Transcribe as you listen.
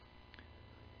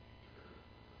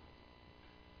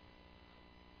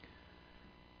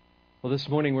Well, this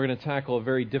morning we're going to tackle a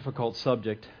very difficult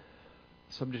subject,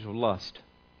 the subject of lust.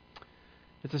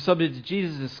 It's a subject that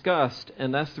Jesus discussed,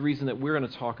 and that's the reason that we're going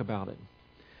to talk about it.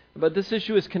 But this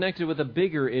issue is connected with a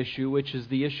bigger issue, which is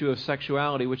the issue of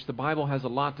sexuality, which the Bible has a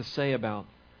lot to say about.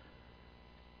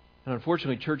 And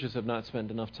unfortunately, churches have not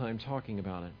spent enough time talking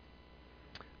about it.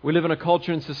 We live in a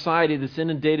culture and society that's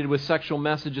inundated with sexual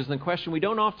messages, and the question we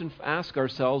don't often ask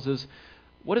ourselves is,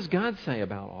 what does God say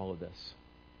about all of this?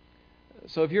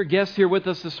 So if you're a guest here with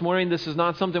us this morning, this is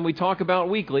not something we talk about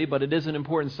weekly, but it is an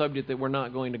important subject that we're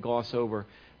not going to gloss over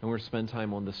and we're going to spend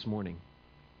time on this morning.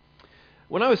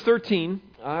 When I was 13,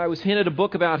 I was handed a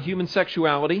book about human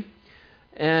sexuality,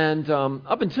 and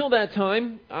up until that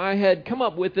time, I had come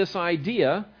up with this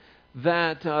idea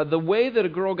that the way that a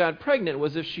girl got pregnant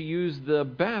was if she used the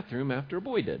bathroom after a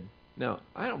boy did. Now,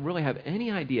 I don't really have any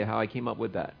idea how I came up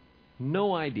with that.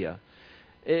 No idea.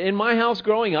 In my house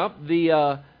growing up,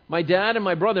 my dad and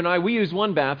my brother and I, we used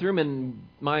one bathroom, and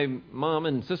my mom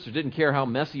and sister didn't care how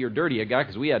messy or dirty it got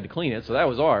because we had to clean it, so that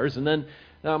was ours. And then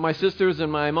my sisters and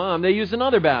my mom, they used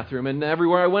another bathroom, and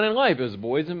everywhere I went in life, it was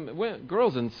boys and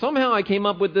girls. And somehow I came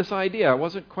up with this idea. I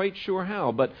wasn't quite sure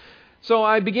how, but so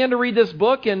I began to read this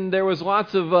book, and there was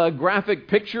lots of graphic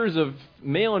pictures of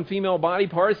male and female body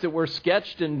parts that were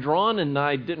sketched and drawn, and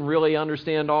I didn't really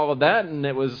understand all of that, and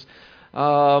it was...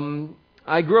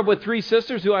 I grew up with three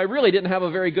sisters who I really didn't have a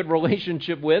very good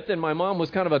relationship with, and my mom was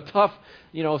kind of a tough,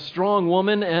 strong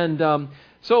woman, and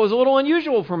so it was a little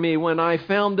unusual for me when I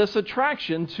found this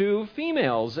attraction to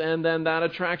females, and then that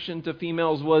attraction to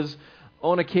females was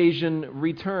on occasion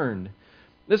returned.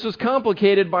 This was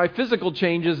complicated by physical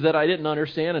changes that I didn't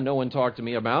understand and no one talked to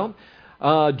me about,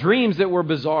 dreams that were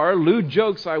bizarre, lewd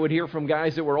jokes I would hear from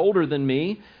guys that were older than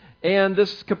me, and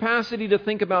this capacity to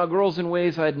think about girls in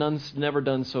ways I had never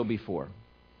done so before.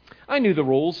 I knew the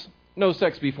rules, no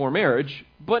sex before marriage,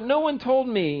 but no one told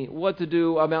me what to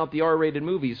do about the R-rated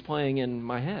movies playing in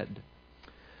my head.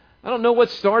 I don't know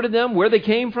what started them, where they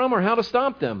came from, or how to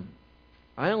stop them.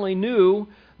 I only knew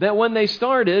that when they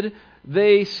started,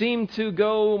 they seemed to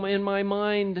go in my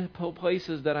mind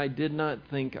places that I did not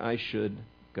think I should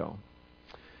go.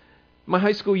 My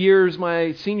high school years,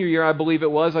 my senior year, I believe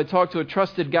it was, I talked to a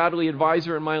trusted godly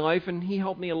advisor in my life, and he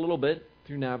helped me a little bit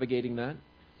through navigating that.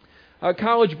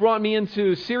 College brought me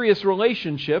into serious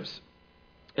relationships,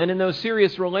 and in those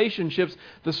serious relationships,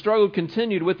 the struggle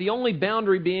continued with the only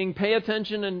boundary being pay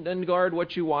attention and guard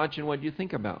what you watch and what you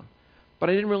think about. But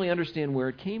I didn't really understand where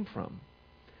it came from,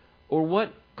 or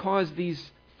what caused these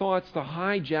thoughts to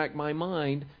hijack my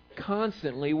mind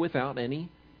constantly without any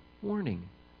warning.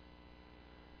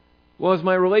 Well, as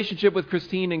my relationship with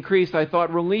Christine increased, I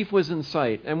thought relief was in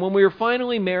sight. And when we were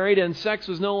finally married and sex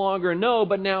was no longer a no,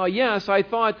 but now a yes, I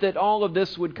thought that all of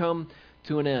this would come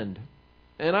to an end.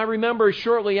 And I remember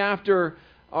shortly after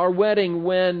our wedding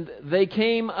when they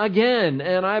came again,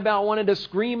 and I about wanted to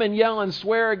scream and yell and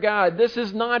swear at God, this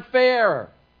is not fair.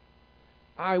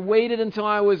 I waited until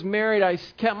I was married, I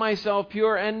kept myself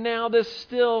pure, and now this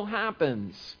still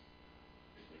happens.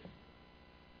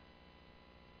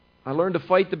 I learned to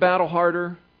fight the battle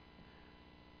harder,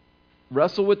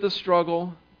 wrestle with the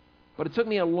struggle, but it took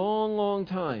me a long, long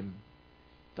time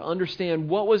to understand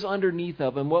what was underneath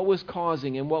of and what was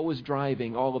causing and what was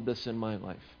driving all of this in my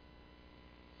life.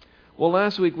 Well,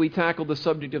 last week we tackled the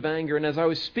subject of anger, and as I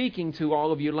was speaking to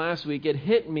all of you last week, it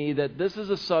hit me that this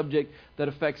is a subject that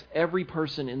affects every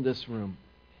person in this room.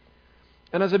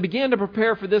 And as I began to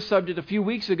prepare for this subject a few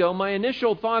weeks ago, my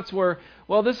initial thoughts were,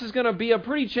 well, this is going to be a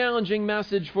pretty challenging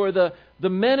message for the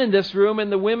men in this room,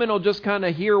 and the women will just kind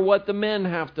of hear what the men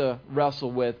have to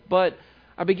wrestle with. But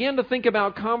I began to think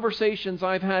about conversations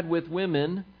I've had with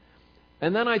women,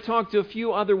 and then I talked to a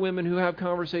few other women who have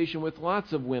conversation with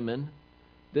lots of women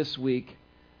this week,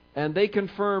 and they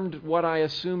confirmed what I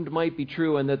assumed might be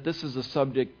true, and that this is a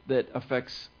subject that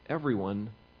affects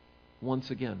everyone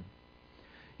once again.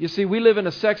 You see, we live in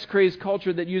a sex-crazed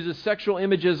culture that uses sexual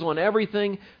images on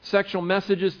everything, sexual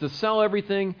messages to sell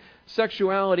everything,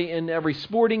 sexuality in every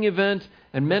sporting event,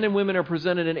 and men and women are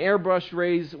presented in airbrushed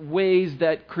ways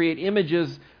that create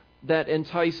images that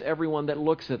entice everyone that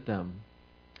looks at them.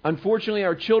 Unfortunately,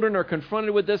 our children are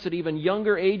confronted with this at even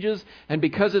younger ages, and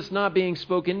because it's not being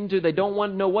spoken into, they don't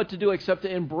want to know what to do except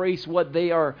to embrace what they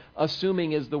are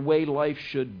assuming is the way life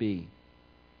should be.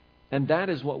 And that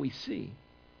is what we see.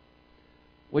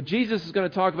 What Jesus is going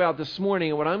to talk about this morning,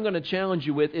 and what I'm going to challenge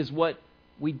you with, is what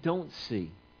we don't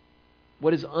see,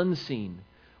 what is unseen,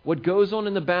 what goes on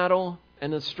in the battle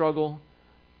and the struggle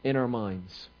in our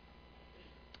minds.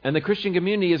 And the Christian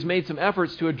community has made some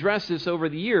efforts to address this over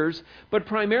the years, but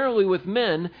primarily with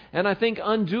men, and I think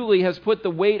unduly has put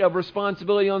the weight of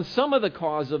responsibility on some of the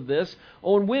cause of this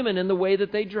on women in the way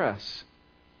that they dress.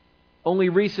 Only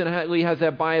recently has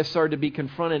that bias started to be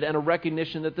confronted, and a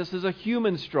recognition that this is a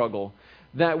human struggle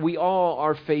that we all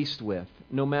are faced with,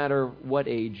 no matter what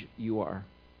age you are.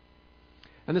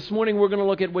 And this morning we're going to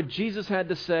look at what Jesus had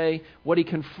to say, what He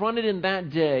confronted in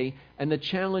that day, and the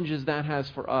challenges that has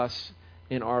for us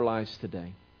in our lives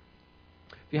today.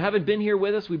 If you haven't been here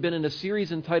with us, we've been in a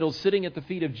series entitled Sitting at the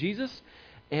Feet of Jesus,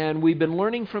 and we've been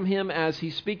learning from Him as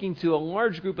He's speaking to a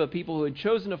large group of people who had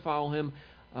chosen to follow Him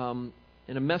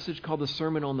in a message called the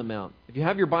Sermon on the Mount. If you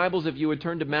have your Bibles, if you would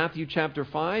turn to Matthew chapter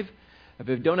 5. If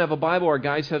you don't have a Bible, our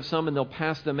guys have some and they'll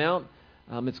pass them out.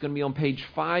 It's going to be on page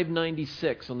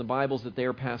 596 on the Bibles that they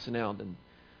are passing out. And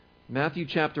Matthew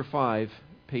chapter 5,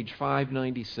 page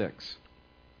 596.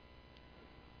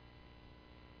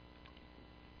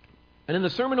 And in the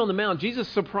Sermon on the Mount, Jesus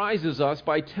surprises us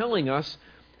by telling us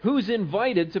who's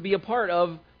invited to be a part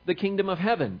of the kingdom of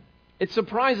heaven. It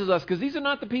surprises us because these are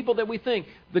not the people that we think,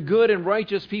 the good and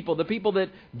righteous people, the people that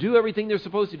do everything they're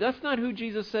supposed to. That's not who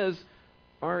Jesus says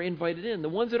are invited in. The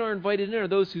ones that are invited in are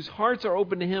those whose hearts are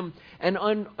open to Him,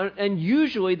 and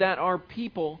usually that are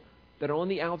people that are on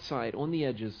the outside, on the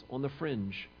edges, on the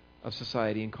fringe of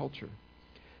society and culture.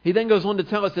 He then goes on to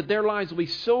tell us that their lives will be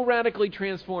so radically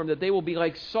transformed that they will be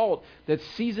like salt that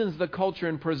seasons the culture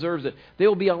and preserves it. They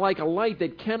will be like a light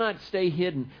that cannot stay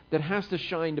hidden, that has to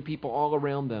shine to people all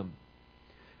around them.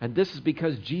 And this is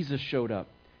because Jesus showed up.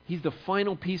 He's the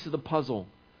final piece of the puzzle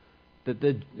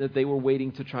that they were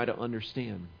waiting to try to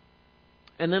understand.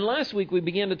 And then last week we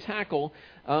began to tackle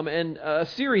a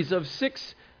series of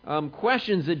 6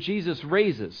 questions that Jesus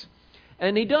raises.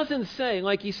 And He doesn't say,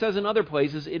 like He says in other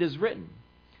places, it is written.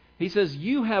 He says,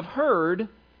 you have heard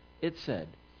it said.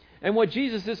 And what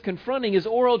Jesus is confronting is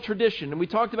oral tradition. And we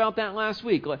talked about that last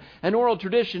week. An oral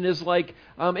tradition is like,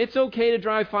 it's okay to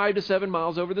drive 5 to 7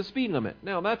 miles over the speed limit.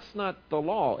 Now, that's not the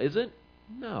law, is it?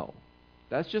 No.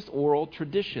 That's just oral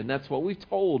tradition. That's what we've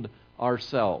told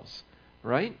ourselves,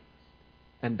 right?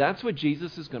 And that's what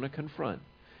Jesus is going to confront,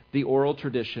 the oral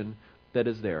tradition that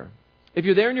is there. If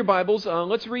you're there in your Bibles,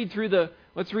 let's read through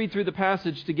the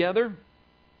passage together,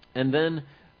 and then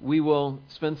we will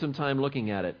spend some time looking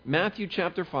at it. Matthew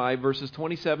chapter 5, verses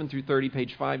 27 through 30,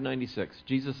 page 596.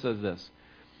 Jesus says this,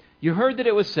 you heard that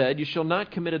it was said, you shall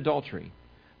not commit adultery.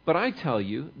 But I tell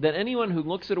you that anyone who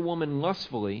looks at a woman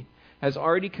lustfully has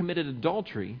already committed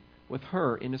adultery with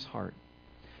her in his heart.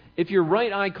 If your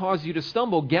right eye causes you to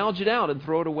stumble, gouge it out and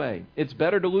throw it away. It's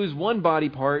better to lose one body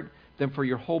part than for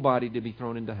your whole body to be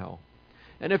thrown into hell.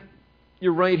 And if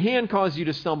your right hand causes you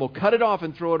to stumble, cut it off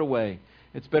and throw it away.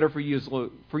 It's better for you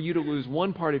to lose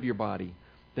one part of your body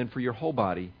than for your whole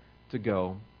body to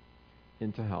go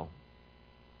into hell.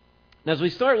 Now, as we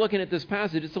start looking at this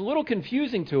passage, it's a little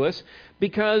confusing to us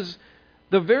because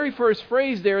the very first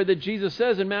phrase there that Jesus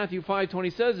says in Matthew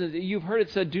 5:20 says, you've heard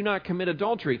it said, do not commit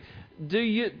adultery.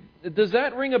 Does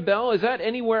that ring a bell? Is that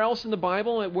anywhere else in the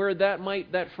Bible where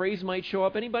that phrase might show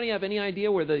up? Anybody have any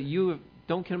idea where the "you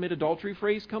don't commit adultery"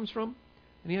 phrase comes from?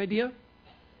 Any idea?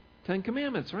 10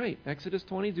 Commandments, right. Exodus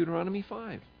 20, Deuteronomy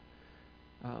 5.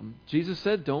 Jesus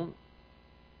said, don't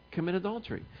commit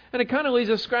adultery. And it kind of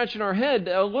leaves us scratching our head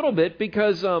a little bit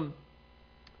because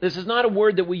this is not a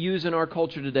word that we use in our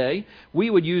culture today.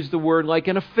 We would use the word like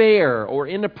an affair or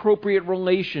inappropriate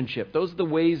relationship. Those are the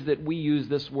ways that we use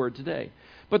this word today.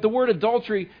 But the word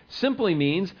adultery simply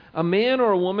means a man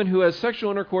or a woman who has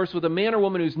sexual intercourse with a man or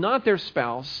woman who's not their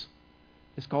spouse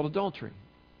is called adultery.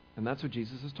 And that's what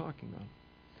Jesus is talking about.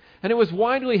 And it was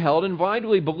widely held and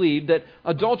widely believed that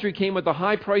adultery came with a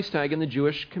high price tag in the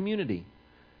Jewish community.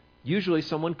 Usually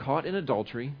someone caught in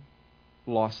adultery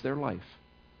lost their life.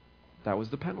 That was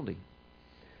the penalty.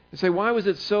 You say, why was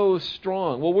it so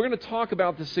strong? Well, we're going to talk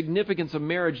about the significance of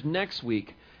marriage next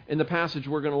week in the passage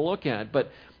we're going to look at.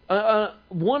 But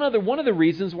one of the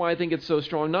reasons why I think it's so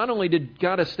strong, not only did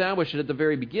God establish it at the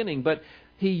very beginning, but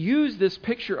He used this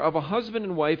picture of a husband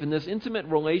and wife in this intimate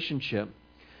relationship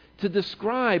to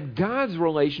describe God's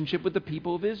relationship with the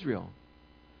people of Israel.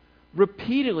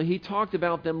 Repeatedly, He talked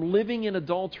about them living in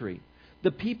adultery.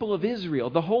 The people of Israel,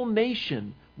 the whole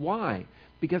nation. Why?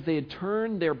 Because they had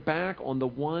turned their back on the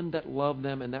one that loved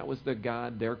them, and that was the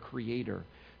God, their Creator,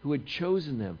 who had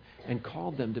chosen them and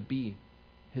called them to be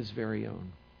His very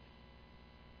own.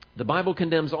 The Bible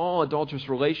condemns all adulterous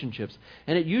relationships,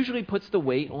 and it usually puts the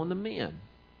weight on the man.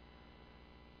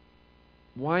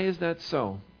 Why is that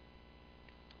so?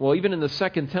 Well, even in the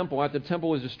Second Temple, after the temple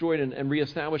was destroyed and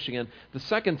reestablished again, the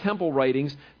Second Temple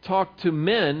writings talk to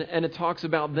men, and it talks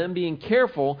about them being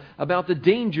careful about the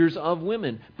dangers of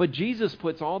women. But Jesus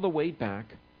puts all the weight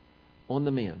back on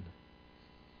the man.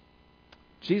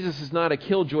 Jesus is not a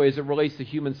killjoy as it relates to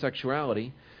human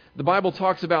sexuality. The Bible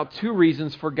talks about two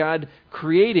reasons for God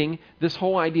creating this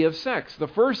whole idea of sex. The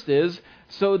first is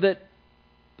so that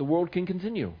the world can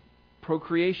continue.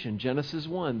 Procreation, Genesis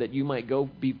 1, that you might go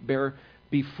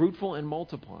be fruitful and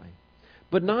multiply.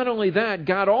 But not only that,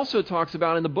 God also talks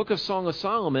about in the book of Song of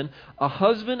Solomon, a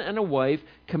husband and a wife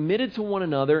committed to one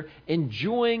another,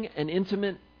 enjoying an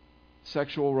intimate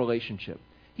sexual relationship.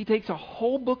 He takes a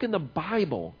whole book in the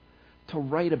Bible to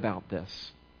write about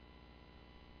this.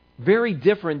 Very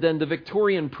different than the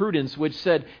Victorian prudence, which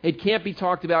said it can't be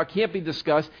talked about, can't be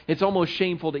discussed, it's almost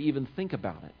shameful to even think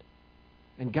about it.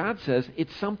 And God says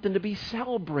it's something to be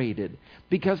celebrated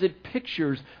because it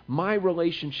pictures my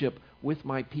relationship with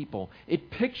my people. It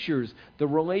pictures the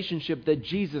relationship that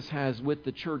Jesus has with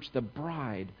the church, the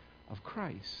bride of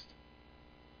Christ.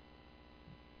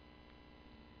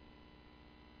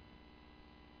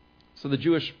 So the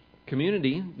Jewish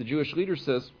community, the Jewish leader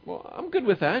says, well, I'm good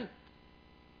with that.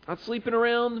 Not sleeping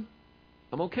around.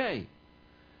 I'm okay.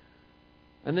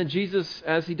 And then Jesus,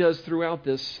 as he does throughout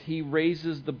this, he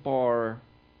raises the bar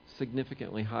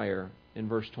significantly higher in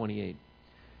verse 28.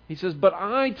 He says, But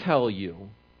I tell you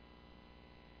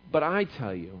that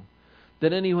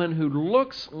anyone who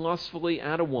looks lustfully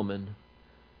at a woman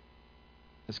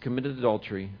has committed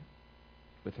adultery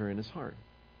with her in his heart.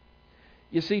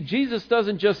 You see, Jesus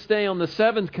doesn't just stay on the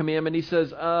seventh commandment. He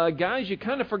says, guys, you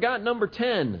kind of forgot number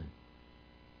 10.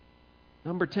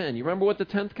 Number 10. You remember what the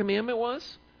 10th commandment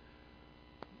was?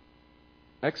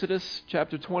 Exodus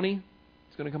chapter 20.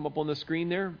 It's going to come up on the screen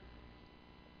there.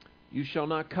 You shall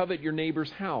not covet your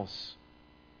neighbor's house,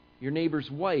 your neighbor's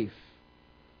wife,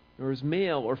 nor his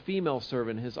male or female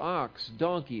servant, his ox,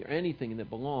 donkey, or anything that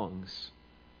belongs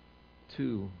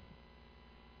to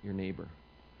your neighbor.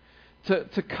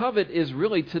 To covet is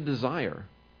really to desire.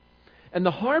 And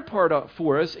the hard part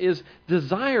for us is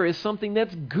desire is something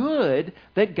that's good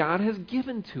that God has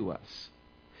given to us.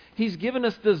 He's given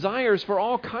us desires for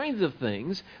all kinds of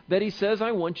things that He says,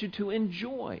 I want you to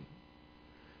enjoy.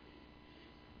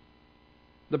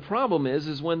 The problem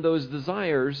is when those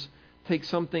desires take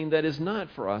something that is not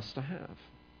for us to have.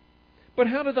 But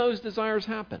how do those desires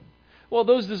happen? Well,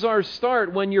 those desires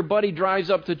start when your buddy drives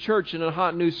up to church in a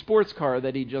hot new sports car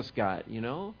that he just got,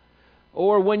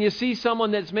 Or when you see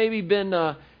someone that's maybe been,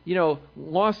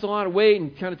 lost a lot of weight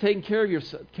and kind of taking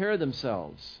care of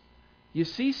themselves. You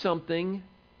see something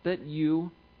that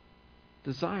you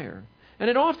desire. And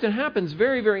it often happens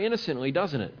very, very innocently,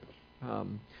 doesn't it?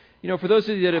 For those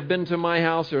of you that have been to my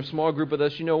house or a small group with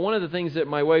us, one of the things that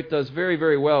my wife does very,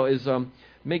 very well is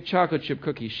make chocolate chip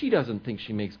cookies. She doesn't think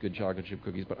she makes good chocolate chip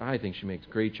cookies, but I think she makes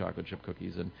great chocolate chip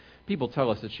cookies. And people tell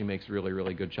us that she makes really,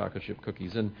 really good chocolate chip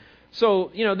cookies. And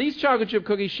so, these chocolate chip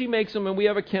cookies, she makes them, and we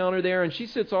have a counter there, and she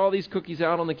sits all these cookies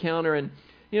out on the counter, and,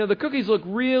 the cookies look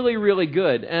really, really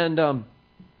good. And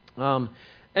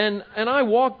I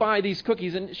walk by these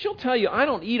cookies, and she'll tell you, I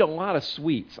don't eat a lot of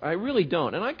sweets. I really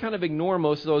don't. And I kind of ignore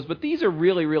most of those, but these are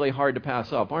really, really hard to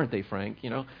pass up, aren't they, Frank?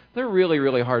 They're really,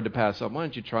 really hard to pass up. Why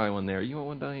don't you try one there? You want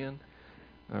one, Diane?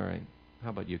 All right.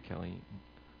 How about you, Kelly?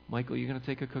 Michael, you going to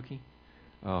take a cookie?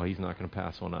 Oh, he's not going to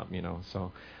pass one up,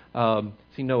 So,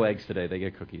 see, no eggs today. They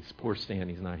get cookies. Poor Stan,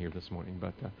 he's not here this morning.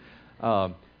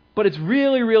 But it's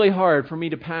really, really hard for me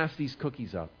to pass these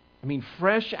cookies up. I mean,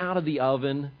 fresh out of the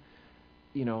oven,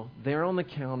 they're on the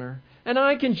counter. And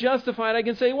I can justify it. I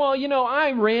can say, well,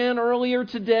 I ran earlier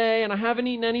today and I haven't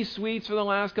eaten any sweets for the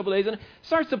last couple of days. And it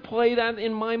starts to play that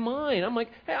in my mind. I'm like,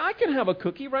 hey, I can have a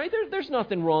cookie, right? There's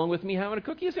nothing wrong with me having a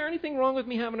cookie. Is there anything wrong with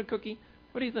me having a cookie?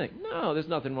 What do you think? No, there's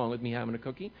nothing wrong with me having a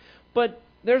cookie. But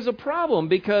there's a problem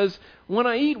because when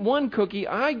I eat one cookie,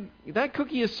 that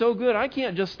cookie is so good, I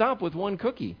can't just stop with one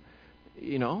cookie.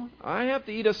 I have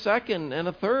to eat a second and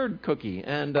a third cookie.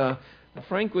 And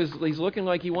Frank he's looking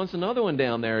like he wants another one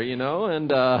down there,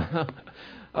 and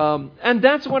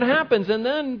that's what happens. And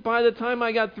then by the time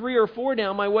I got 3 or 4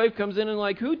 down, my wife comes in and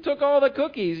like, who took all the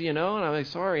cookies, and I'm like,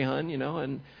 sorry,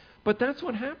 hon, but that's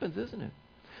what happens, isn't it?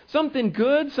 Something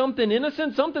good, something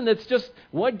innocent, something that's just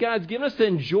what God's given us to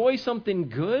enjoy, something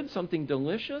good, something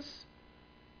delicious.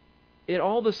 It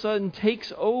all of a sudden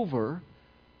takes over,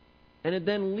 and it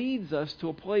then leads us to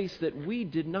a place that we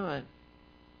did not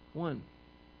want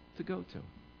to go to.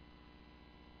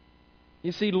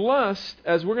 You see, lust,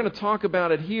 as we're going to talk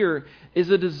about it here, is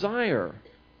a desire.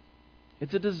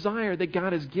 It's a desire that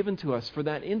God has given to us for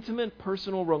that intimate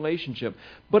personal relationship.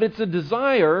 But it's a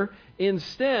desire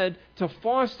instead to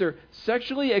foster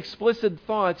sexually explicit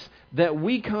thoughts that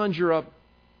we conjure up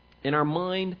in our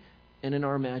mind and in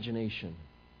our imagination.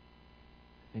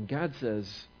 And God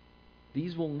says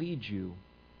these will lead you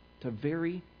to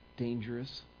very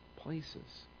dangerous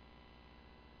places.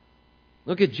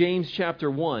 Look at James chapter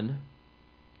 1.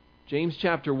 James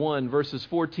chapter 1, verses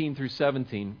 14 through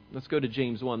 17. Let's go to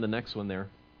James 1, the next one there.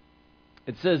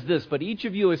 It says this, "But each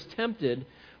of you is tempted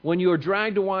when you are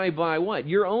dragged away by" what?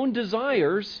 "Your own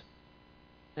desires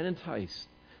and enticed.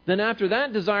 Then after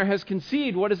that desire has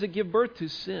conceived, what does it give birth to?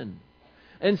 Sin.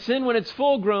 And sin, when it's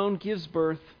full grown, gives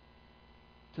birth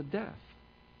to death."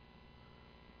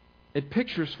 It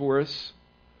pictures for us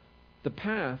the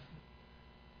path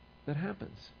that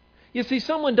happens. You see,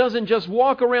 someone doesn't just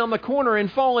walk around the corner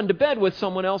and fall into bed with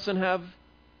someone else and have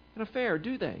an affair,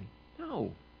 do they?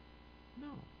 No.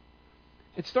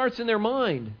 It starts in their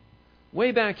mind,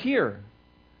 way back here.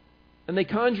 And they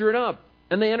conjure it up,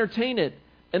 and they entertain it,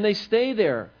 and they stay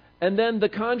there. And then the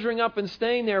conjuring up and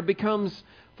staying there becomes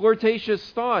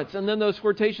flirtatious thoughts, and then those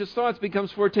flirtatious thoughts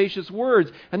becomes flirtatious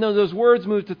words, and then those words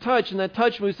move to touch, and that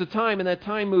touch moves to time, and that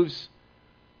time moves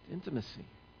to intimacy.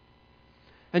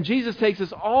 And Jesus takes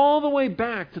us all the way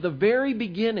back to the very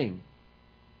beginning.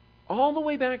 All the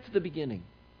way back to the beginning.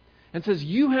 And says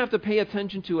you have to pay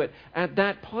attention to it at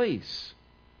that place.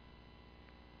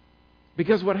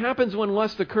 Because what happens when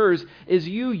lust occurs is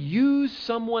you use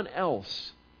someone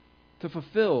else to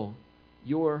fulfill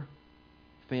your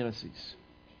fantasies.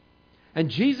 And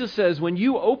Jesus says when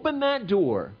you open that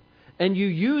door and you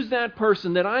use that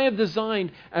person that I have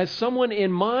designed as someone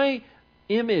in my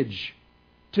image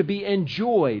to be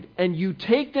enjoyed, and you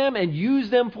take them and use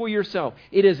them for yourself,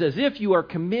 it is as if you are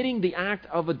committing the act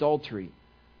of adultery.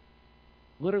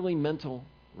 Literally mental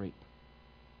rape.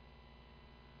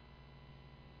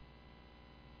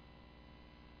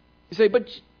 You say, but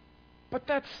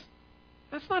that's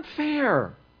not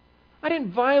fair. I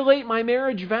didn't violate my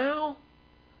marriage vow.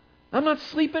 I'm not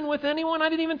sleeping with anyone. I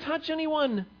didn't even touch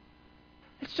anyone.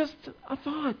 It's just a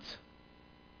thought.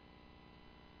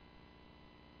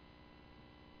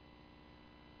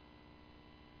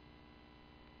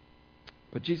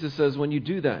 But Jesus says when you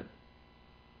do that,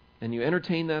 and you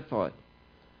entertain that thought,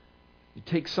 you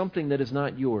take something that is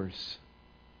not yours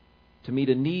to meet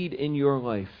a need in your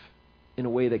life in a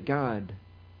way that God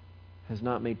has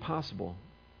not made possible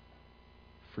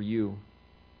for you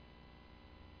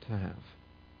to have.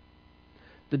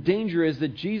 The danger is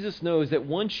that Jesus knows that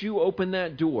once you open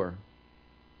that door,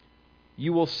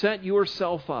 you will set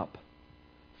yourself up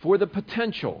for the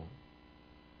potential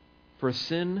for a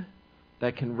sin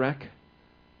that can wreck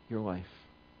your life.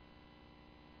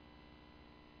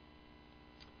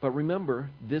 But remember,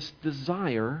 this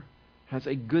desire has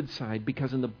a good side,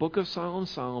 because in the book of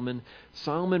Solomon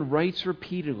writes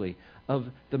repeatedly of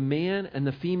the man and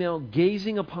the female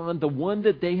gazing upon the one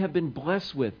that they have been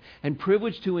blessed with and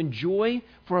privileged to enjoy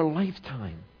for a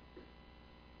lifetime.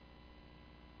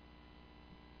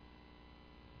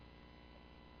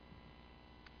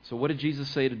 So what did Jesus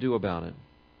say to do about it?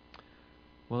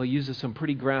 Well, he uses some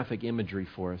pretty graphic imagery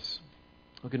for us.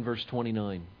 Look in verse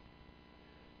 29.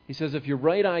 He says, if your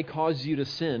right eye causes you to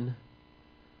sin,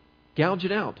 gouge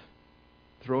it out.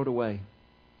 Throw it away.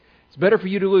 It's better for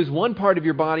you to lose one part of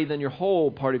your body than your whole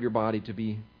part of your body to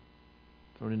be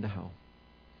thrown into hell.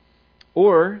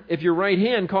 Or, if your right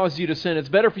hand causes you to sin, it's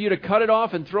better for you to cut it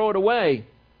off and throw it away.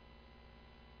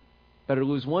 Better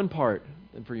lose one part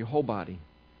than for your whole body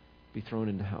to be thrown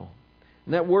into hell.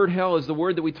 And that word hell is the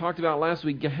word that we talked about last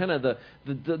week, Gehenna,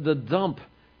 the dump.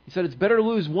 He said it's better to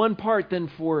lose one part than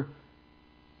for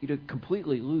you to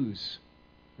completely lose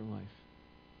your life.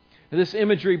 And this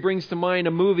imagery brings to mind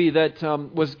a movie that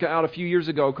was out a few years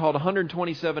ago called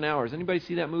 127 Hours. Anybody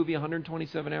see that movie,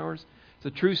 127 Hours? It's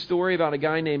a true story about a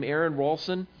guy named Aaron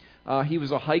Ralston. He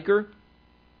was a hiker,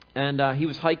 and he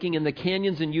was hiking in the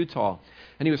canyons in Utah.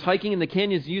 And he was hiking in the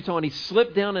canyons in Utah, and he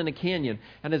slipped down in a canyon.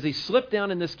 And as he slipped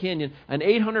down in this canyon, an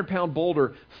 800-pound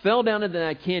boulder fell down into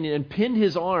that canyon and pinned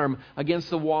his arm against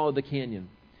the wall of the canyon.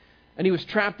 And he was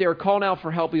trapped there, called out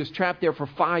for help. He was trapped there for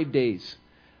 5 days.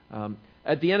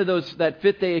 At the end of that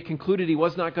fifth day, it concluded he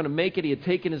was not going to make it. He had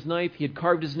taken his knife. He had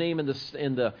carved his name in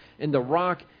the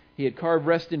rock. He had carved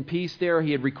 "Rest in Peace" there.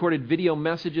 He had recorded video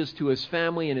messages to his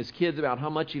family and his kids about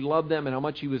how much he loved them and how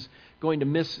much he was going to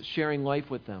miss sharing life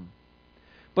with them.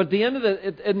 But at the end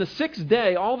of in the sixth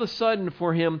day, all of a sudden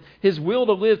for him, his will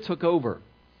to live took over.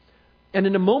 And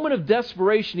in a moment of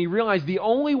desperation, he realized the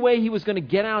only way he was going to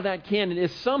get out of that canyon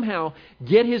is somehow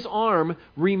get his arm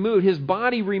removed, his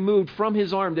body removed from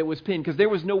his arm that was pinned, because there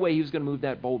was no way he was going to move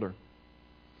that boulder.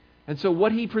 And so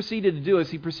what he proceeded to do is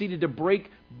he proceeded to break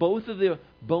both of the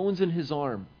bones in his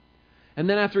arm. And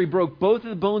then after he broke both of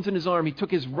the bones in his arm, he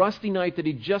took his rusty knife that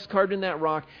he just carved in that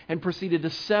rock and proceeded to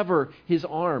sever his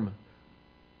arm.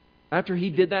 After he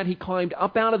did that, he climbed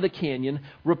up out of the canyon,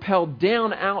 rappelled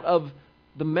down out of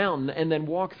the mountain, and then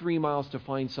walked 3 miles to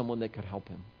find someone that could help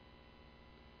him.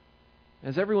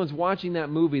 As everyone's watching that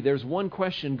movie, there's one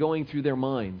question going through their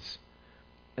minds.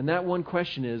 And that one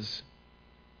question is,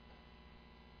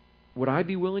 would I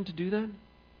be willing to do that?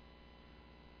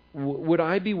 Would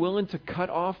I be willing to cut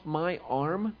off my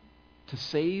arm to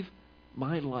save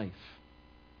my life?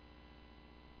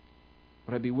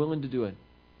 Would I be willing to do it?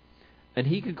 And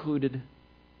he concluded,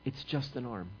 it's just an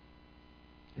arm.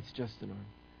 It's just an arm.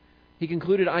 He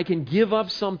concluded, I can give up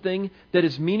something that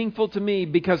is meaningful to me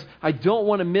because I don't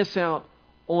want to miss out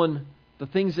on the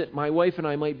things that my wife and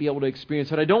I might be able to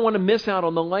experience. And I don't want to miss out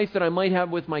on the life that I might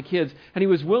have with my kids. And he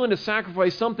was willing to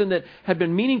sacrifice something that had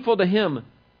been meaningful to him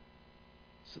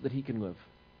so that he can live.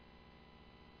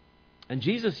 And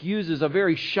Jesus uses a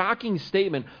very shocking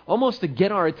statement almost to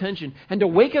get our attention and to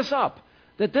wake us up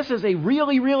that this is a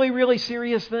really, really, really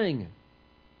serious thing.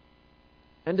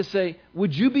 And to say,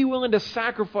 would you be willing to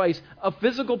sacrifice a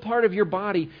physical part of your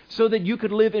body so that you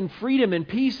could live in freedom and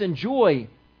peace and joy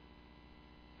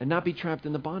and not be trapped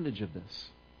in the bondage of this?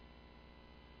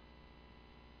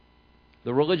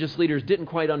 The religious leaders didn't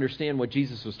quite understand what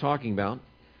Jesus was talking about.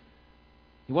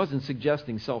 He wasn't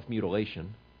suggesting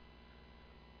self-mutilation.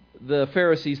 The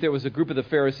Pharisees, there was a group of the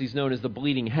Pharisees known as the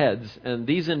Bleeding Heads, and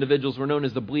these individuals were known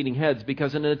as the Bleeding Heads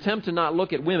because in an attempt to not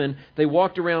look at women, they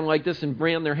walked around like this and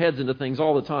ran their heads into things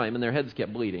all the time, and their heads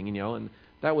kept bleeding, and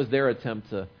that was their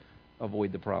attempt to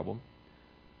avoid the problem.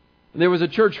 There was a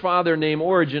church father named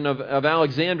Origen of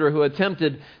Alexandria who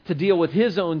attempted to deal with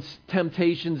his own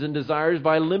temptations and desires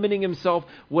by limiting himself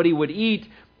what he would eat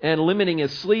and limiting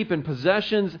his sleep and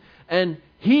possessions, and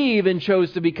he even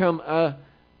chose to become a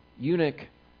eunuch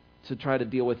to try to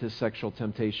deal with his sexual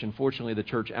temptation. Fortunately, the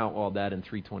church outlawed that in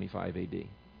 325 AD.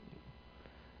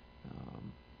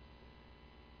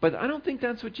 But I don't think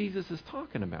that's what Jesus is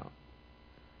talking about.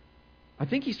 I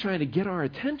think he's trying to get our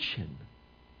attention.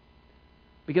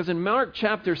 Because in Mark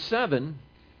chapter 7,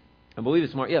 I believe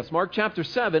it's Mark. Yes, Mark chapter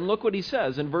 7, look what he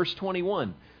says in verse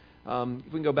 21. If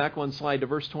we can go back one slide to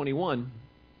verse 21.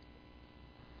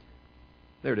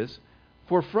 There it is.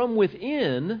 For from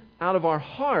within, out of our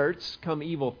hearts, come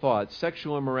evil thoughts,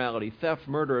 sexual immorality, theft,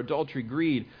 murder, adultery,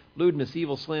 greed, lewdness,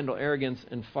 evil, slander, arrogance,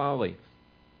 and folly.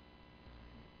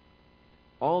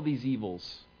 All these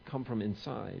evils come from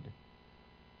inside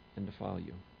and defile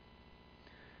you.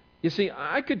 You see,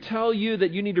 I could tell you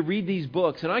that you need to read these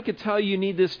books, and I could tell you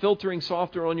need this filtering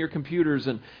software on your computers,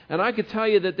 and I could tell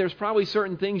you that there's probably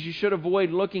certain things you should avoid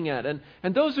looking at, and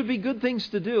those would be good things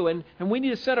to do, and we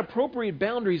need to set appropriate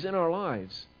boundaries in our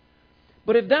lives.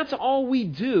 But if that's all we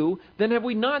do, then have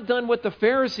we not done what the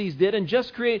Pharisees did and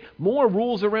just create more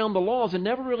rules around the laws and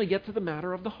never really get to the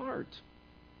matter of the heart?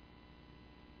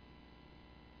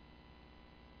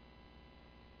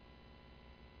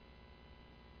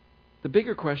 The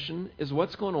bigger question is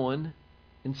what's going on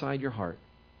inside your heart.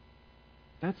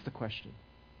 That's the question.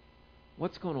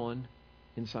 What's going on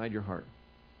inside your heart?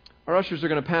 Our ushers are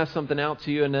going to pass something out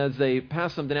to you, and as they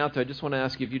pass something out to you, I just want to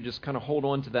ask you if you just kind of hold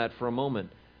on to that for a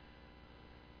moment.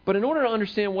 But in order to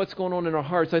understand what's going on in our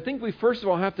hearts, I think we first of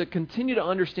all have to continue to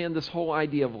understand this whole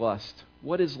idea of lust.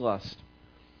 What is lust?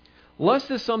 Lust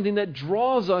is something that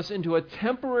draws us into a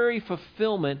temporary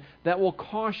fulfillment that will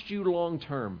cost you long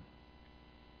term.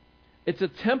 It's a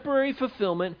temporary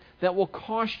fulfillment that will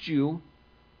cost you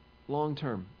long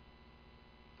term.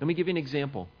 Let me give you an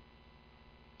example.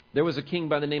 There was a king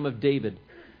by the name of David,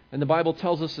 and the Bible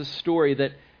tells us this story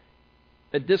that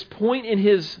at this point in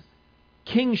his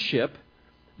kingship,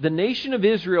 the nation of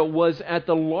Israel was at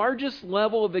the largest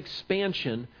level of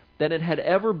expansion that it had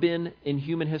ever been in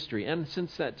human history, and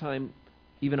since that time,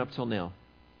 even up till now.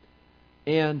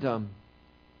 And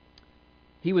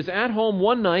he was at home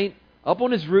one night, up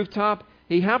on his rooftop.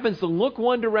 He happens to look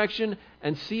one direction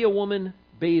and see a woman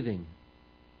bathing.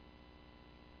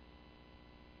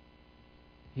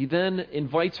 He then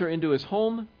invites her into his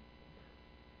home,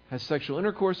 has sexual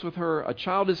intercourse with her. A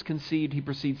child is conceived. He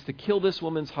proceeds to kill this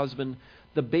woman's husband.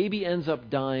 The baby ends up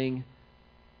dying.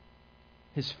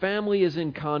 His family is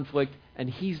in conflict, and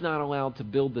he's not allowed to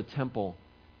build the temple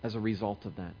as a result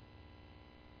of that.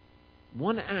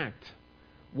 One act,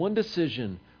 one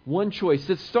decision, one choice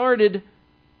that started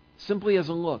simply as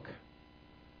a look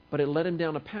but it led him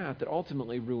down a path that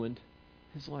ultimately ruined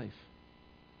his life.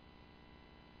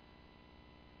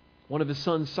 One of his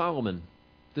sons, Solomon,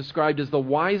 described as the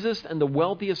wisest and the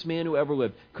wealthiest man who ever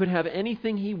lived, could have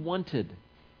anything he wanted.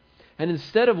 And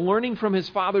instead of learning from his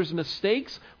father's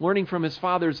mistakes, learning from his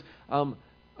father's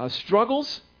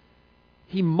struggles,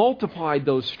 he multiplied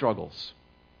those struggles.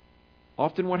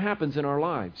 Often what happens in our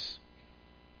lives,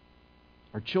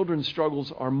 our children's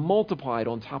struggles are multiplied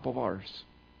on top of ours.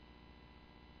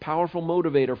 Powerful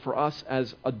motivator for us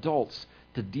as adults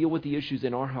to deal with the issues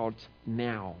in our hearts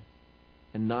now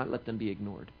and not let them be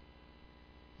ignored.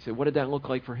 You say, what did that look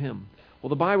like for him? Well,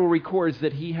 the Bible records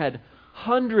that he had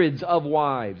hundreds of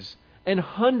wives and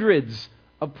hundreds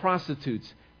of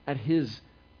prostitutes at his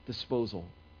disposal.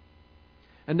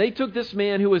 And they took this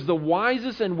man who was the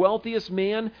wisest and wealthiest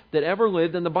man that ever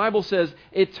lived, and the Bible says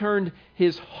it turned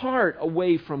his heart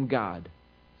away from God.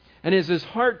 And as his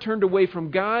heart turned away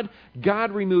from God,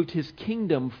 God removed his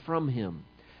kingdom from him.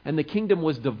 And the kingdom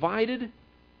was divided,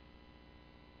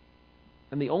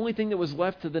 and the only thing that was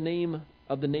left to the name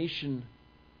of the nation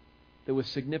that was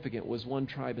significant was one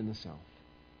tribe in the south.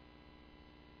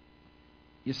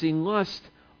 You see, lust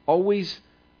always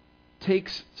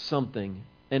takes something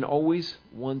and always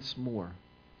wants more.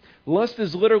 Lust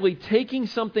is literally taking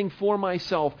something for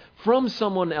myself from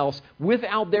someone else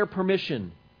without their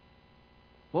permission.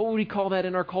 What would we call that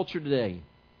in our culture today?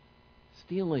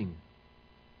 Stealing.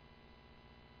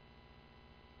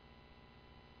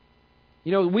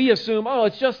 You know, we assume, oh,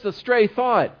 it's just a stray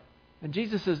thought. And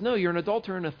Jesus says, no, you're an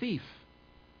adulterer and a thief.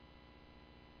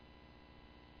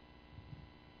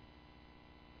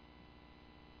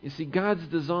 You see, God's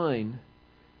design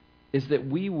is that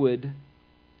we would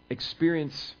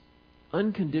experience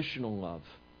unconditional love.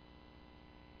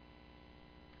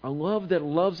 A love that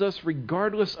loves us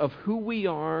regardless of who we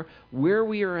are, where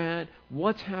we are at,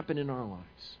 what's happened in our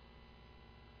lives.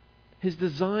 His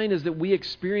design is that we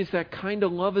experience that kind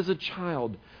of love as a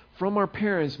child from our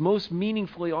parents, most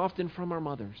meaningfully often from our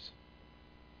mothers.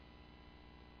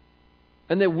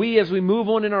 And that we, as we move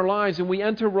on in our lives and we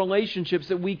enter relationships,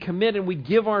 that we commit and we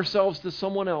give ourselves to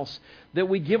someone else. That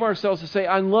we give ourselves to say,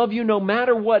 I love you no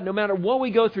matter what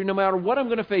we go through, no matter what I'm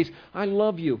going to face, I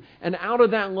love you. And out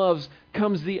of that love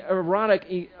comes the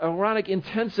erotic,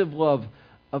 intensive love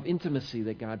of intimacy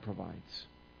that God provides.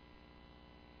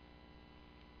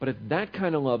 But if that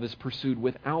kind of love is pursued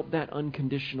without that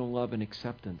unconditional love and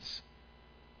acceptance,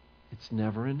 it's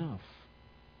never enough.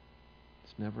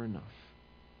 It's never enough.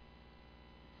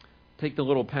 Take the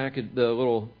little package, the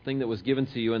little thing that was given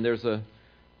to you, and there's a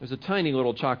tiny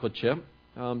little chocolate chip.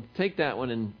 Take that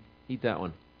one and eat that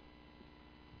one.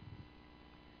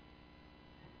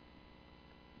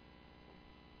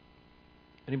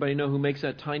 Anybody know who makes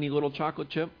that tiny little chocolate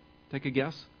chip? Take a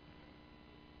guess.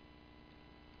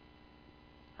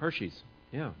 Hershey's.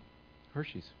 Yeah,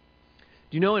 Hershey's.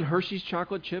 Do you know in Hershey's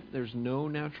chocolate chip there's no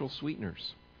natural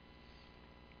sweeteners?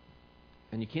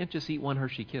 And you can't just eat one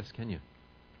Hershey Kiss, can you?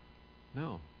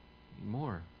 No.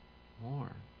 More.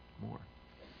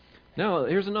 Now,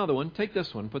 here's another one. Take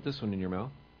this one. Put this one in your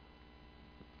mouth.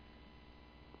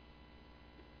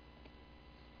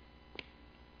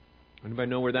 Anybody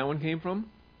know where that one came from?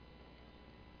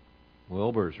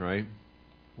 Wilbur's, right?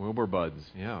 Wilbur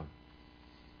Buds, yeah.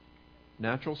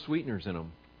 Natural sweeteners in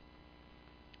them.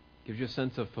 Gives you a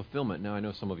sense of fulfillment. Now, I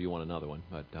know some of you want another one,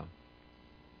 but,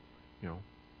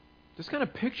 just kind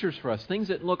of pictures for us, things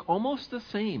that look almost the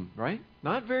same, right?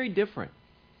 Not very different.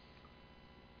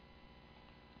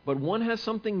 But one has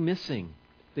something missing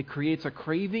that creates a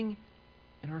craving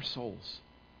in our souls.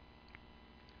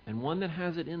 And one that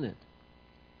has it in it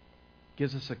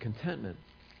gives us a contentment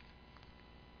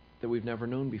that we've never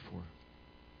known before.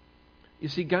 You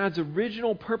see, God's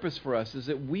original purpose for us is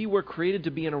that we were created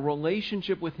to be in a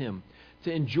relationship with Him,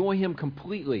 to enjoy Him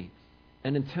completely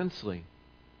and intensely.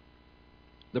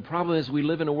 The problem is we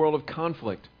live in a world of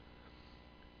conflict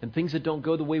and things that don't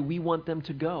go the way we want them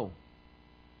to go.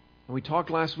 And we talked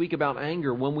last week about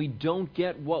anger. When we don't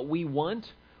get what we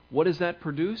want, what does that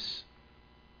produce?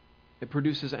 It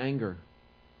produces anger.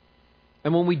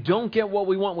 And when we don't get what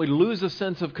we want, we lose a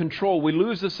sense of control. We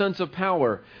lose a sense of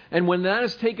power. And when that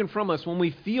is taken from us, when we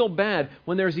feel bad,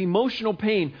 when there's emotional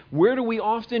pain, where do we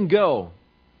often go?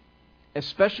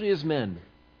 Especially as men,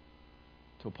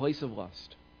 to a place of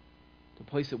lust. To a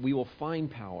place that we will find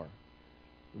power.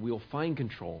 We will find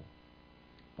control.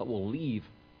 But will leave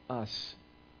us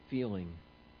feeling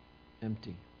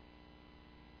empty.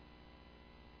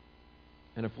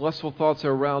 And if lustful thoughts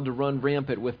are allowed to run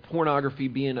rampant with pornography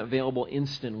being available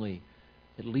instantly,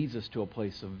 it leads us to a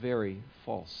place of very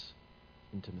false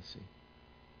intimacy.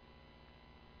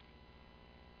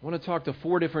 I want to talk to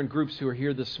 4 different groups who are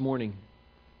here this morning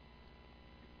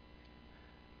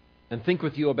and think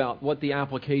with you about what the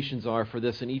applications are for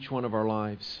this in each one of our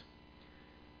lives.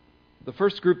 The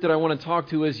first group that I want to talk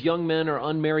to is young men or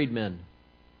unmarried men.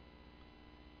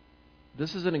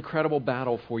 This is an incredible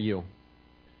battle for you.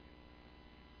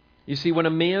 You see, when a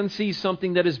man sees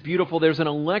something that is beautiful, there's an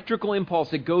electrical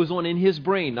impulse that goes on in his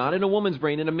brain, not in a woman's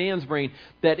brain, in a man's brain,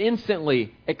 that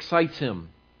instantly excites him.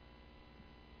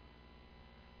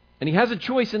 And he has a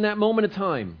choice in that moment of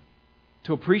time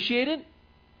to appreciate it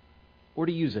or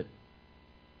to use it.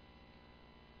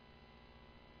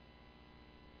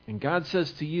 And God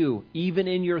says to you, even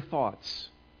in your thoughts,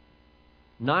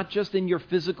 not just in your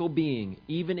physical being,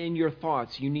 even in your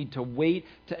thoughts, you need to wait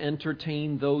to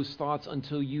entertain those thoughts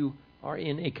until you are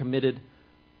in a committed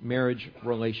marriage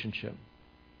relationship.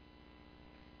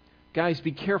 Guys,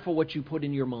 be careful what you put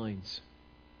in your minds.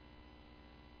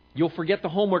 You'll forget the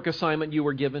homework assignment you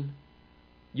were given.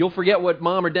 You'll forget what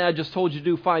mom or dad just told you to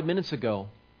do 5 minutes ago.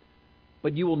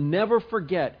 But you will never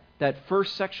forget that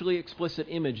first sexually explicit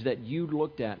image that you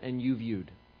looked at and you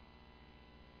viewed.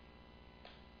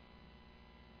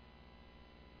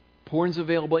 Porn's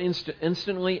available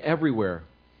instantly everywhere.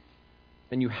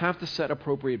 And you have to set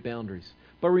appropriate boundaries.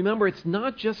 But remember, it's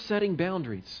not just setting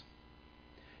boundaries.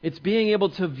 It's being able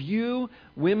to view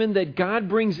women that God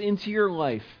brings into your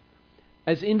life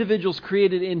as individuals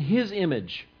created in His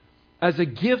image, as a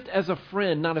gift, as a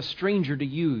friend, not a stranger to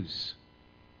use.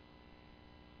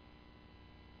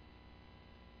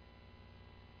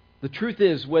 The truth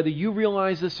is, whether you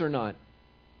realize this or not,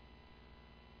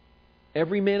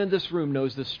 every man in this room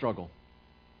knows this struggle.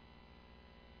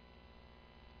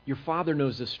 Your father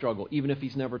knows this struggle, even if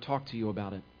he's never talked to you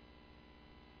about it.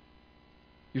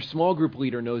 Your small group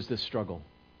leader knows this struggle.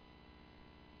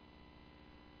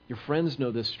 Your friends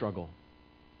know this struggle.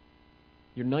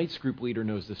 Your nights group leader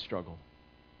knows this struggle.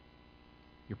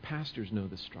 Your pastors know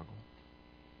this struggle.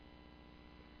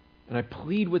 And I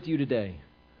plead with you today,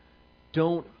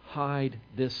 don't hide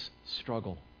this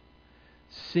struggle.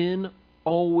 Sin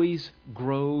always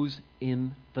grows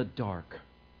in the dark.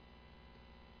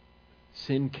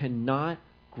 Sin cannot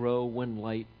grow when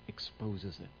light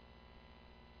exposes it.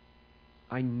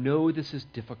 I know this is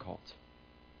difficult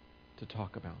to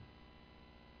talk about.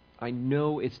 I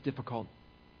know it's difficult to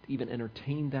even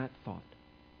entertain that thought.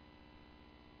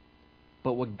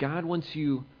 But what God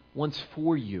wants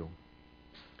for you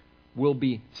will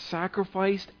be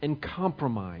sacrificed and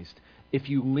compromised if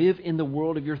you live in the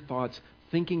world of your thoughts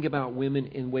thinking about women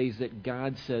in ways that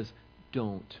God says,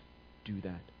 don't do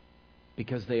that.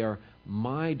 Because they are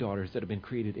my daughters that have been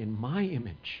created in my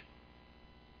image.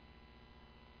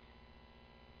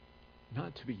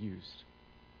 Not to be used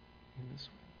in this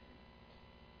way.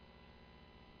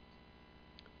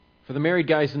 For the married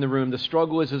guys in the room, the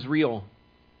struggle is as real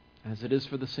as it is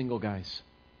for the single guys.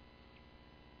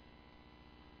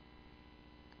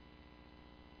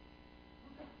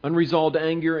 Unresolved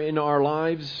anger in our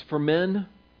lives for men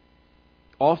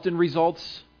often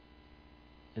results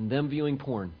in them viewing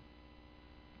porn.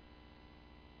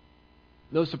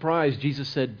 No surprise, Jesus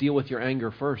said, deal with your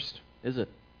anger first, is it?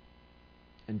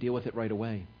 And deal with it right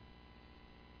away.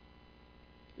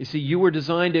 You see, you were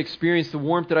designed to experience the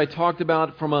warmth that I talked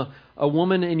about from a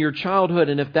woman in your childhood,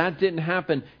 and if that didn't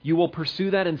happen, you will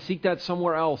pursue that and seek that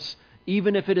somewhere else,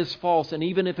 even if it is false and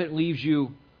even if it leaves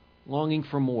you longing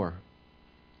for more.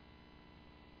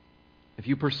 If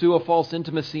you pursue a false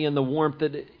intimacy and the warmth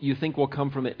that you think will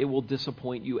come from it, it will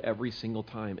disappoint you every single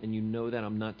time. And you know that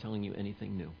I'm not telling you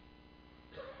anything new.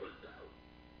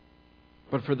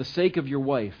 But for the sake of your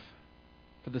wife,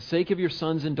 for the sake of your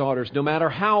sons and daughters, no matter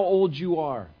how old you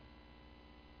are,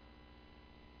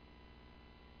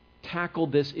 tackle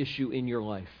this issue in your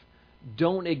life.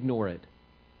 Don't ignore it.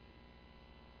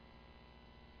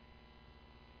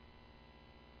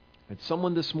 I had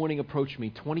someone this morning approach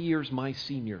me, 20 years my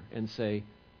senior, and say,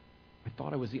 I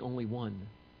thought I was the only one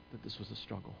that this was a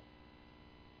struggle.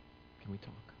 Can we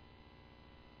talk?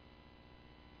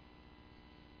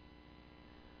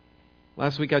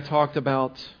 Last week I talked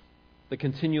about the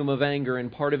continuum of anger,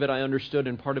 and part of it I understood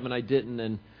and part of it I didn't.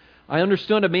 And I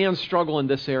understood a man's struggle in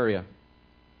this area.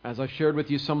 As I've shared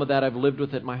with you some of that, I've lived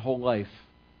with it my whole life.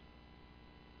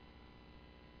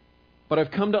 But I've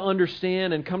come to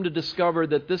understand and come to discover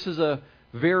that this is a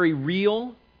very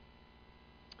real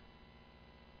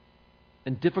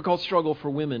and difficult struggle for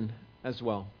women as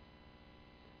well.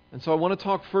 And so I want to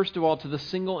talk first of all to the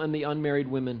single and the unmarried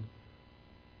women.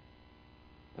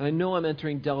 And I know I'm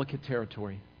entering delicate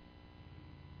territory.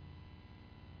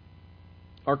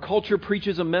 Our culture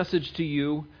preaches a message to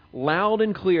you loud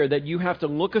and clear that you have to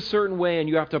look a certain way and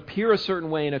you have to appear a certain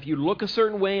way. And if you look a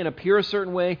certain way and appear a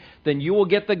certain way, then you will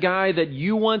get the guy that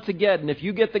you want to get. And if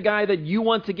you get the guy that you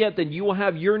want to get, then you will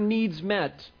have your needs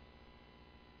met.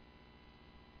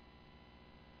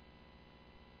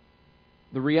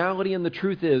 The reality and the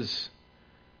truth is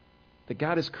that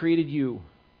God has created you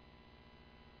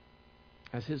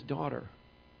as His daughter.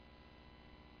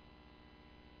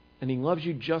 And He loves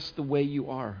you just the way you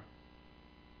are.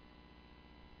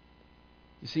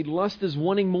 You see, lust is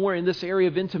wanting more in this area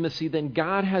of intimacy than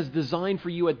God has designed for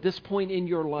you at this point in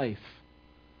your life.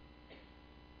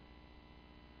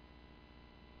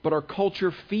 But our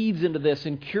culture feeds into this,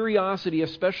 and curiosity,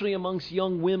 especially amongst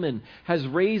young women, has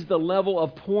raised the level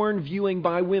of porn viewing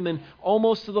by women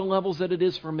almost to the levels that it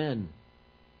is for men.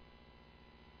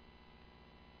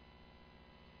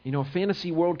 You know, a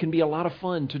fantasy world can be a lot of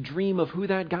fun to dream of who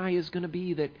that guy is going to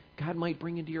be that God might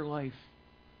bring into your life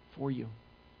for you.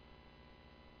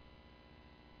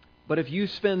 But if you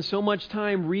spend so much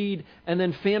time read and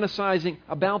then fantasizing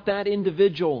about that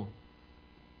individual,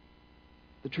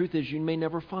 the truth is you may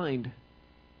never find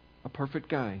a perfect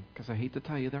guy, because I hate to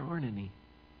tell you, there aren't any.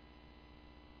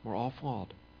 We're all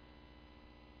flawed.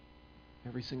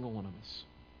 Every single one of us.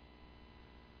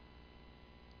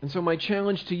 And so my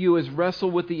challenge to you is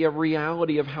wrestle with the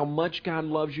reality of how much God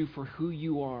loves you for who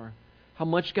you are. How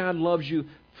much God loves you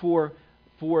for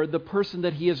the person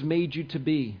that He has made you to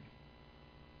be.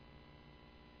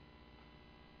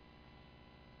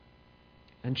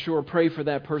 And sure, pray for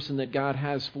that person that God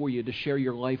has for you to share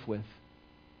your life with.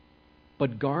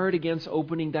 But guard against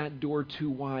opening that door too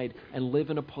wide and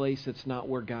live in a place that's not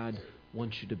where God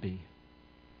wants you to be.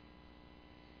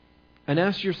 And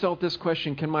ask yourself this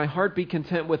question: can my heart be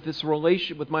content with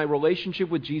my relationship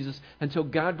with Jesus until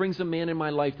God brings a man in my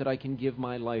life that I can give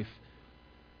my life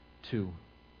to?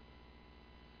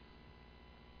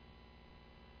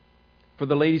 For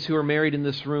the ladies who are married in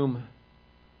this room,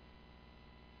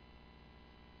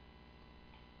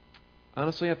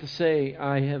 honestly, I have to say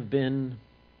I have been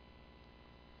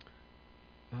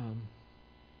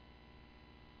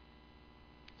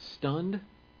stunned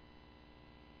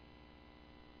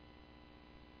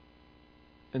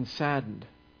and saddened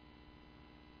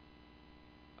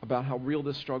about how real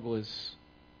this struggle is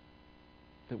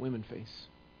that women face.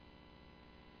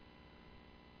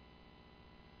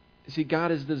 You see,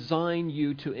 God has designed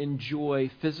you to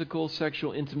enjoy physical,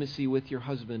 sexual intimacy with your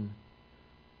husband.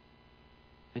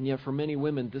 And yet for many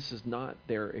women, this is not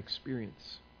their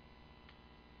experience.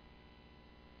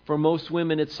 For most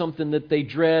women, it's something that they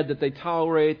dread, that they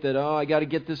tolerate, that, I got to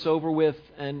get this over with.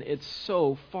 And it's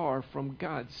so far from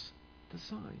God's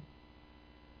design.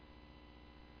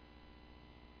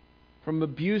 From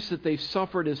abuse that they've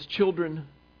suffered as children,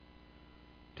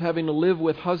 to having to live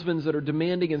with husbands that are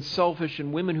demanding and selfish,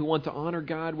 and women who want to honor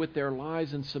God with their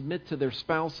lives and submit to their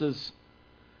spouses,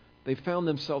 they found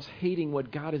themselves hating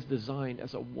what God has designed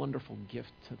as a wonderful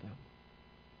gift to them.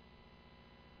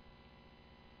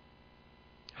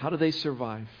 How do they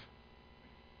survive?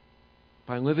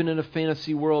 By living in a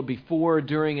fantasy world before,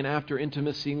 during, and after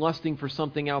intimacy, lusting for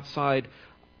something outside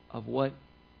of what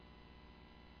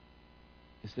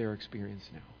is their experience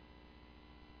now.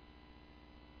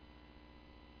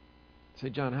 Say,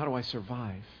 John, how do I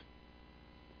survive?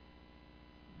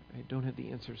 I don't have the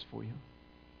answers for you.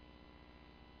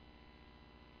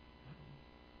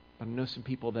 But I know some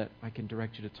people that I can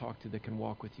direct you to talk to that can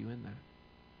walk with you in that.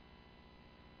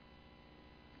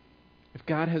 If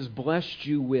God has blessed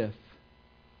you with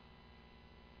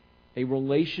a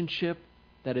relationship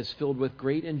that is filled with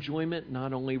great enjoyment,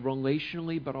 not only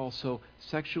relationally but also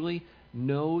sexually,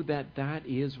 know that that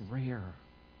is rare.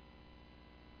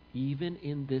 Even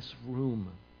in this room.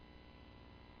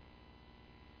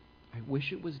 I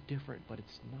wish it was different, but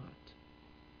it's not.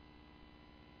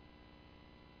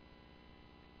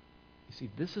 You see,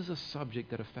 this is a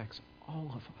subject that affects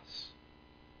all of us.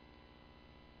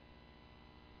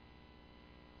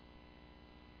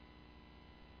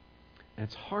 And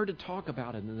it's hard to talk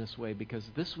about it in this way, because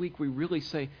this week we really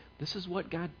say, this is what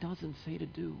God doesn't say to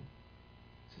do.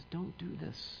 He says, don't do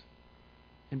this.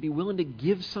 And be willing to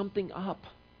give something up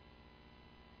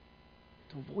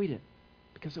to avoid it,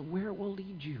 because of where it will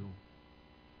lead you.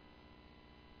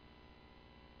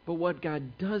 But what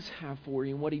God does have for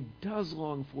you and what He does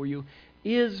long for you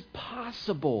is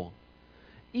possible,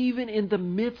 even in the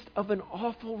midst of an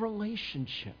awful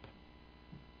relationship.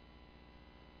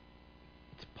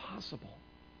 It's possible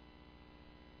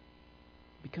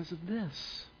because of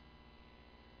this,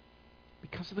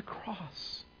 because of the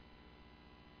cross.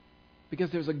 Because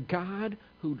there's a God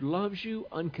who loves you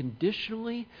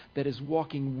unconditionally, that is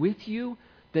walking with you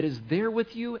that is there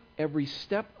with you every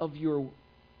step of your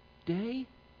day,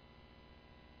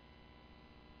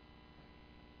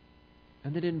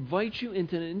 and that invites you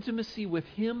into an intimacy with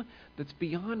Him that's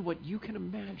beyond what you can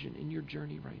imagine in your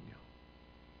journey right now.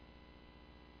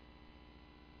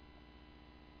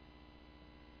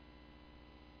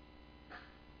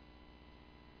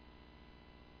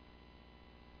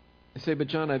 I say, but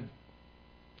John,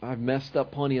 I've messed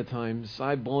up plenty of times.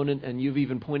 I've blown it, and you've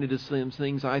even pointed to some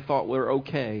things I thought were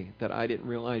okay that I didn't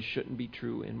realize shouldn't be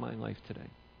true in my life today.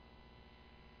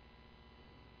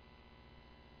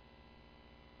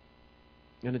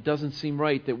 And it doesn't seem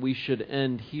right that we should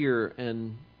end here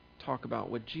and talk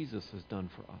about what Jesus has done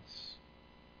for us.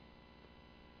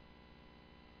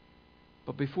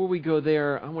 But before we go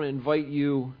there, I want to invite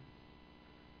you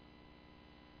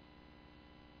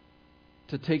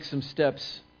to take some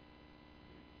steps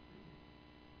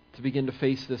to begin to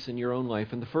face this in your own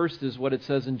life. And the first is what it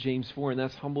says in James 4, and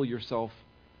that's humble yourself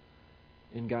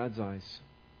in God's eyes.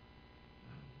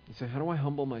 You say, how do I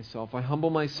humble myself? I humble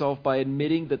myself by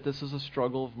admitting that this is a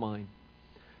struggle of mine,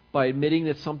 by admitting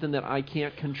it's something that I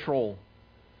can't control,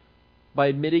 by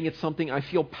admitting it's something I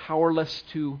feel powerless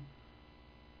to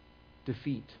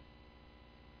defeat.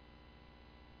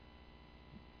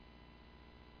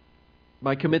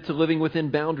 By commit to living within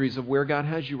boundaries of where God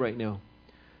has you right now.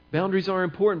 Boundaries are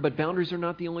important, but boundaries are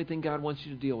not the only thing God wants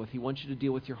you to deal with. He wants you to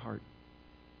deal with your heart.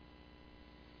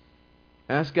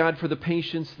 Ask God for the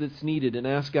patience that's needed, and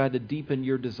ask God to deepen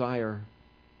your desire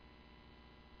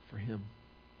for Him.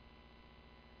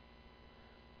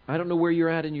 I don't know where you're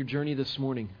at in your journey this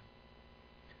morning.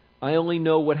 I only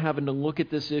know what having to look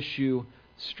at this issue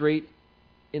straight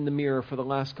in the mirror for the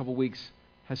last couple weeks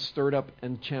has stirred up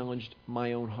and challenged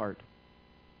my own heart.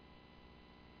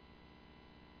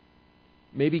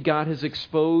 Maybe God has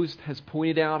exposed, has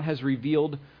pointed out, has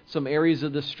revealed some areas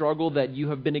of the struggle that you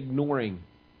have been ignoring,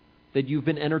 that you've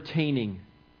been entertaining,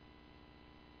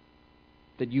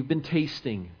 that you've been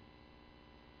tasting.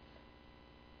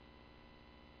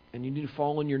 And you need to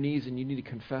fall on your knees and you need to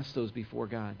confess those before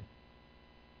God.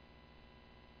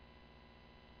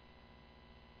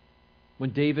 When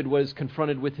David was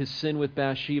confronted with his sin with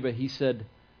Bathsheba, he said,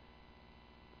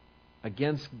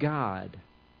 "Against God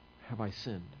have I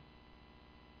sinned."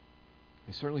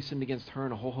 He certainly sinned against her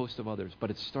and a whole host of others, but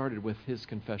it started with his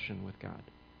confession with God.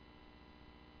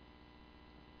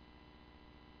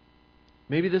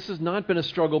 Maybe this has not been a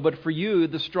struggle, but for you,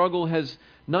 the struggle has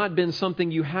not been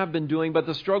something you have been doing, but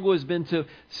the struggle has been to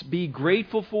be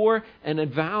grateful for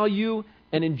and value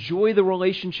and enjoy the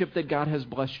relationship that God has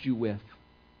blessed you with.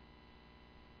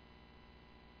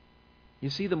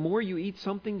 You see, the more you eat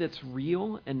something that's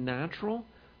real and natural,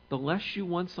 the less you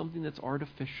want something that's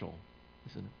artificial,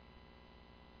 isn't it?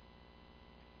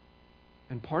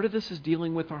 And part of this is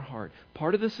dealing with our heart.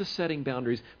 Part of this is setting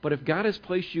boundaries. But if God has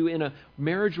placed you in a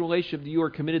marriage relationship that you are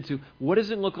committed to, what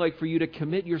does it look like for you to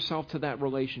commit yourself to that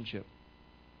relationship?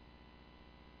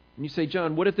 And you say,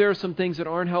 John, what if there are some things that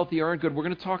aren't healthy, aren't good? We're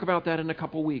going to talk about that in a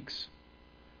couple weeks.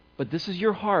 But this is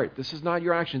your heart. This is not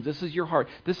your actions. This is your heart.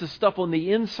 This is stuff on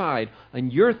the inside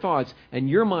and your thoughts and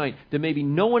your mind that maybe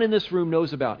no one in this room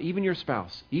knows about, even your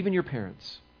spouse, even your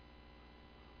parents.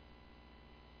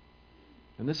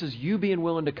 And this is you being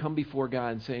willing to come before God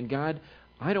and saying, God,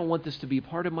 I don't want this to be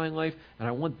part of my life, and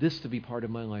I want this to be part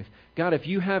of my life. God, if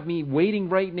you have me waiting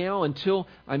right now until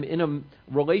I'm in a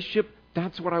relationship,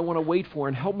 that's what I want to wait for,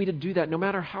 and help me to do that no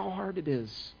matter how hard it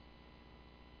is.